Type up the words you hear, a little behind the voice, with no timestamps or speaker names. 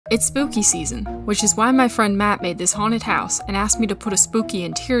It's spooky season, which is why my friend Matt made this haunted house and asked me to put a spooky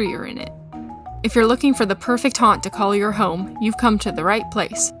interior in it. If you're looking for the perfect haunt to call your home, you've come to the right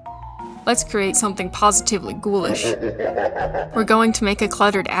place. Let's create something positively ghoulish. We're going to make a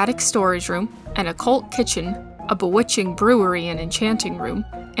cluttered attic storage room, an occult kitchen, a bewitching brewery and enchanting room,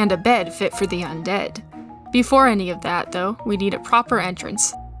 and a bed fit for the undead. Before any of that, though, we need a proper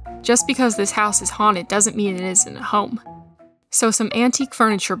entrance. Just because this house is haunted doesn't mean it isn't a home. So some antique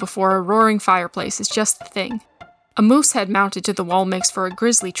furniture before a roaring fireplace is just the thing. A moose head mounted to the wall makes for a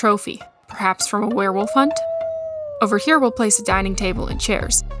grisly trophy, perhaps from a werewolf hunt? Over here we'll place a dining table and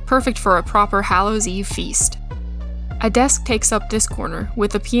chairs, perfect for a proper Hallows Eve feast. A desk takes up this corner,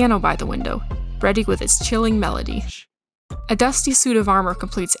 with a piano by the window, ready with its chilling melody. A dusty suit of armor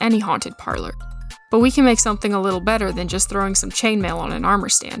completes any haunted parlor, but we can make something a little better than just throwing some chainmail on an armor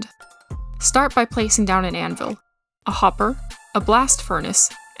stand. Start by placing down an anvil, a hopper, a blast furnace,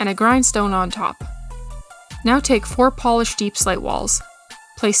 and a grindstone on top. Now take 4 polished deep slate walls.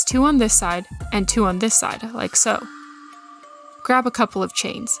 Place 2 on this side and 2 on this side, like so. Grab a couple of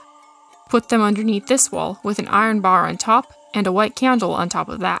chains. Put them underneath this wall with an iron bar on top and a white candle on top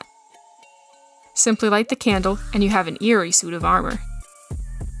of that. Simply light the candle and you have an eerie suit of armor.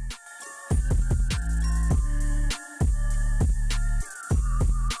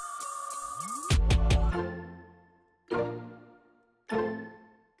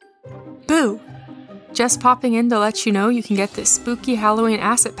 Boo! Just popping in to let you know you can get this spooky Halloween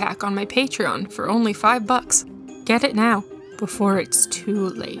asset pack on my Patreon for only $5. Get it now, before it's too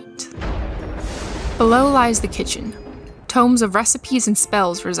late. Below lies the kitchen. Tomes of recipes and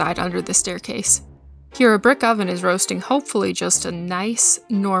spells reside under the staircase. Here a brick oven is roasting hopefully just a nice,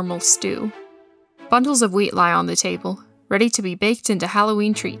 normal stew. Bundles of wheat lie on the table, ready to be baked into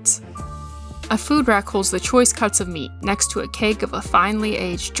Halloween treats. A food rack holds the choice cuts of meat next to a keg of a finely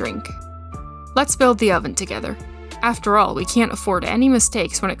aged drink. Let's build the oven together. After all, we can't afford any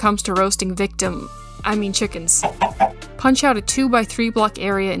mistakes when it comes to roasting chickens. Punch out a 2x3 block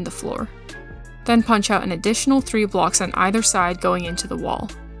area in the floor. Then punch out an additional 3 blocks on either side going into the wall.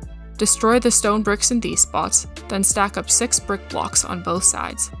 Destroy the stone bricks in these spots, then stack up 6 brick blocks on both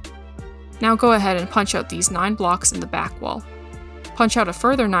sides. Now go ahead and punch out these 9 blocks in the back wall. Punch out a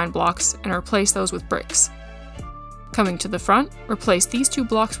further 9 blocks and replace those with bricks. Coming to the front, replace these 2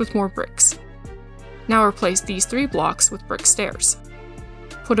 blocks with more bricks. Now replace these 3 blocks with brick stairs.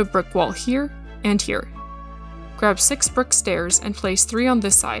 Put a brick wall here and here. Grab 6 brick stairs and place 3 on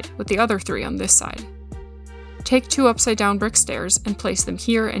this side with the other 3 on this side. Take 2 upside down brick stairs and place them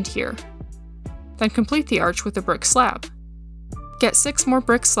here and here. Then complete the arch with a brick slab. Get 6 more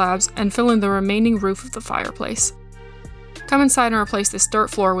brick slabs and fill in the remaining roof of the fireplace. Come inside and replace this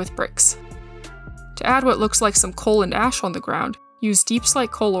dirt floor with bricks. To add what looks like some coal and ash on the ground, use deep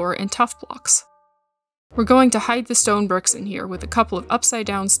slate coal ore and tough blocks. We're going to hide the stone bricks in here with a couple of upside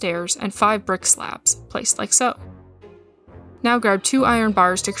down stairs and 5 brick slabs, placed like so. Now grab 2 iron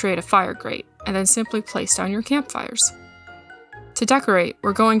bars to create a fire grate, and then simply place down your campfires. To decorate,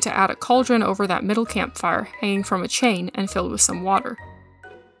 we're going to add a cauldron over that middle campfire hanging from a chain and filled with some water.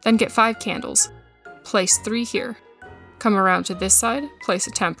 Then get 5 candles. Place 3 here. Come around to this side, place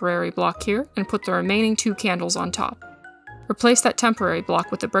a temporary block here, and put the remaining 2 candles on top. Replace that temporary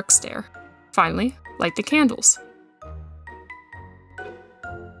block with a brick stair. Finally, light the candles.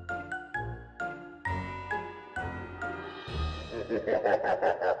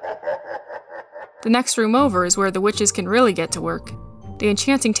 The next room over is where the witches can really get to work. The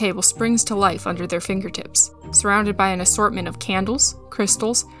enchanting table springs to life under their fingertips, surrounded by an assortment of candles,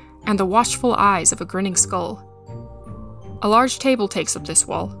 crystals, and the watchful eyes of a grinning skull. A large table takes up this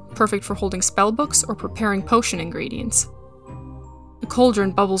wall, perfect for holding spellbooks or preparing potion ingredients. The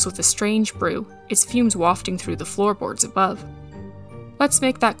cauldron bubbles with a strange brew, its fumes wafting through the floorboards above. Let's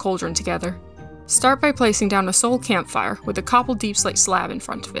make that cauldron together. Start by placing down a soul campfire with a cobbled deep slate slab in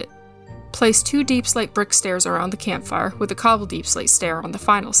front of it. Place 2 deep slate brick stairs around the campfire with a cobbled deep slate stair on the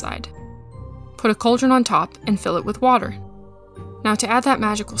final side. Put a cauldron on top and fill it with water. Now to add that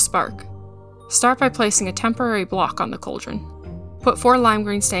magical spark, start by placing a temporary block on the cauldron. Put 4 lime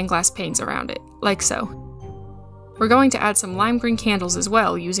green stained glass panes around it, like so. We're going to add some lime green candles as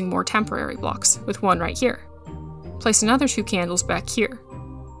well using more temporary blocks, with 1 right here. Place another 2 candles back here.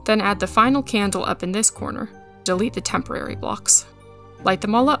 Then add the final candle up in this corner. Delete the temporary blocks. Light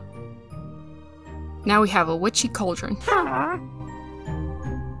them all up. Now we have a witchy cauldron.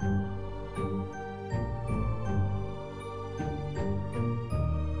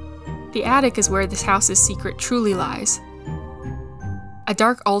 The attic is where this house's secret truly lies. A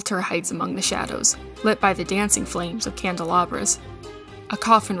dark altar hides among the shadows, lit by the dancing flames of candelabras. A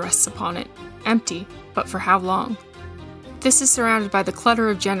coffin rests upon it, empty, but for how long? This is surrounded by the clutter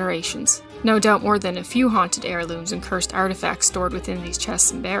of generations, no doubt more than a few haunted heirlooms and cursed artifacts stored within these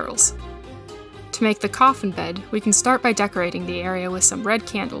chests and barrels. To make the coffin bed, we can start by decorating the area with some red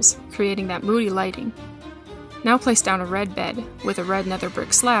candles, creating that moody lighting. Now place down a red bed, with a red nether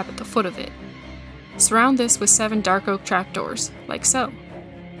brick slab at the foot of it. Surround this with 7 dark oak trapdoors, like so.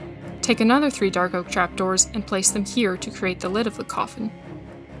 Take another 3 dark oak trapdoors and place them here to create the lid of the coffin.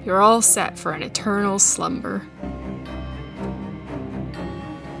 You're all set for an eternal slumber.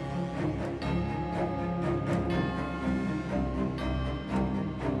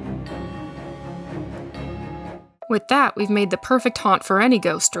 With that, we've made the perfect haunt for any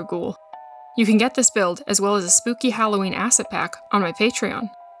ghost or ghoul. You can get this build, as well as a spooky Halloween asset pack, on my Patreon.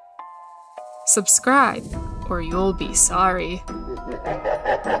 Subscribe, or you'll be sorry.